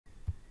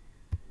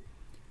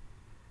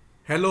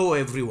Hello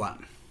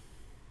everyone.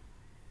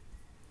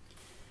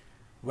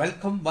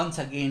 Welcome once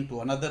again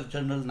to another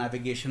general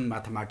navigation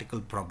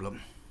mathematical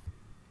problem.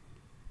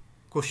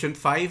 Question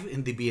 5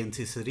 in the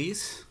BNC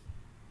series.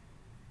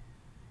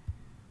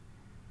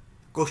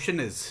 Question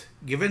is,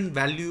 given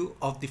value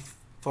of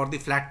for the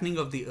flattening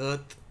of the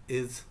earth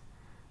is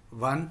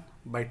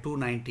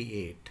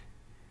 1/298.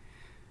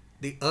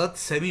 The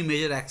earth's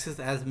semi-major axis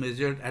as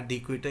measured at the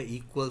equator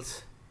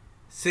equals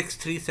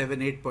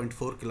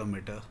 6378.4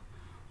 km.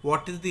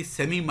 What is the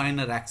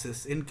semi-minor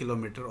axis in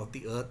kilometer of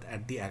the earth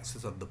at the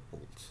axis of the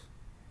poles?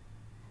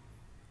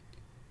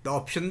 The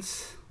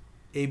options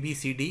A, B,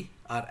 C, D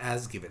are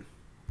as given.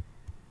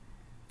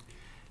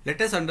 Let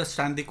us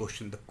understand the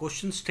question. The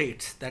question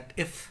states that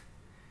if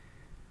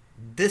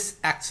this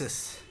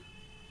axis,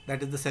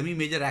 that is the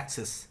semi-major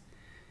axis,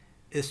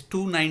 is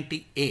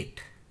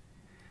 298,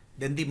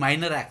 then the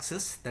minor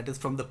axis, that is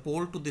from the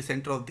pole to the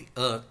center of the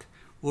earth,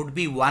 would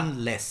be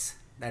one less,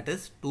 that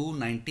is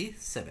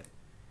 297.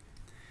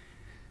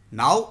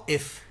 Now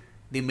if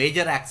the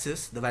major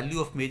axis, the value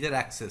of major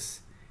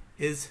axis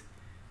is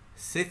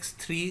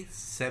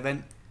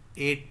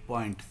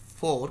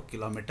 6378.4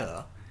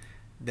 km,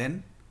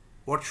 then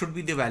what should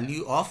be the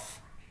value of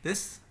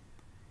this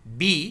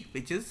B,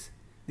 which is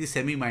the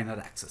semi-minor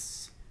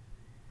axis?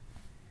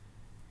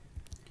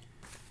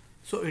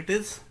 So it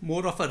is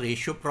more of a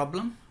ratio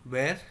problem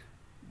where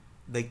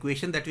the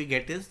equation that we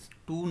get is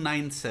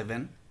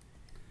 297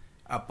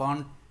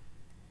 upon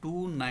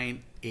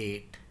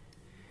 298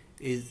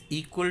 is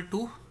equal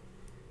to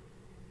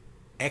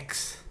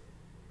X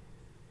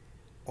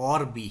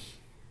or B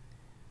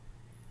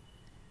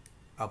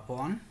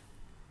upon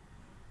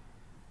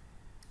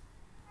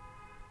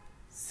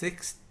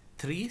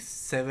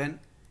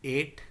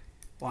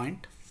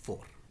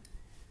 6378.4.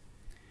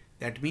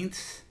 That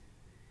means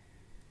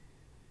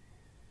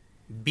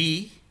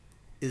B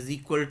is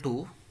equal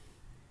to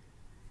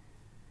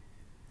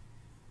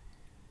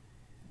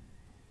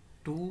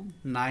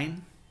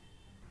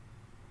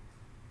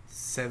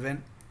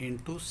 297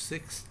 into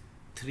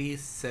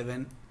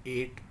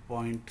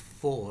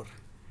 6378.4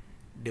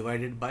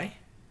 divided by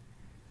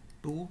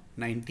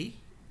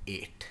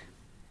 298.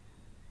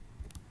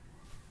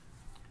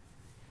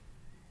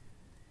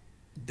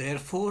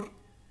 Therefore,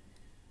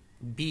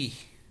 B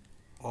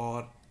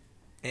or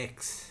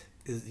X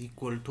is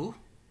equal to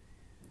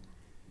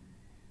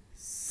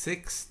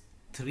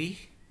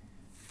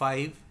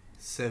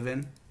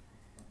 6357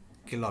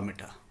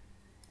 km.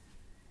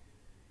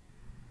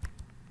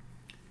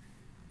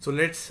 So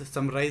let's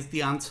summarize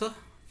the answer.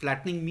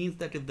 Flattening means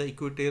that if the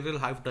equatorial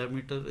half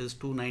diameter is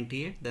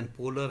 298, then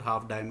polar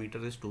half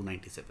diameter is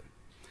 297.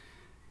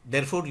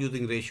 Therefore,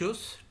 using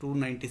ratios,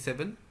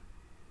 297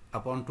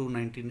 upon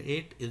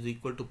 298 is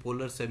equal to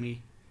polar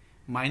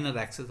semi-minor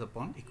axis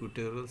upon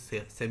equatorial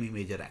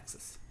semi-major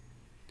axis,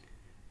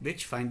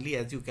 which finally,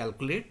 as you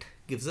calculate,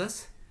 gives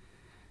us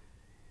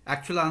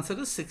actual answer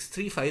is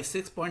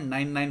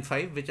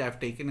 6356.995, which I have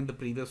taken in the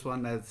previous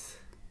one as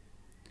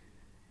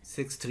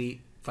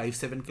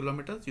 6357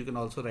 kilometers. You can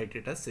also write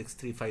it as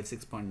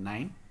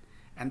 6356.9,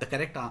 and the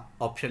correct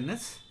option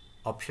is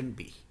option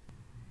B.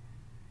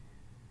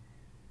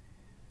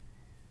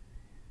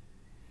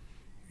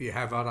 We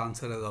have our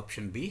answer as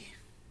option B.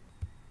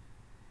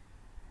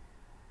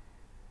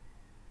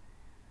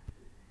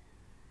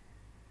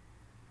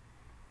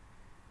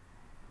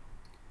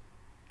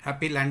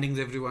 Happy landings,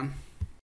 everyone.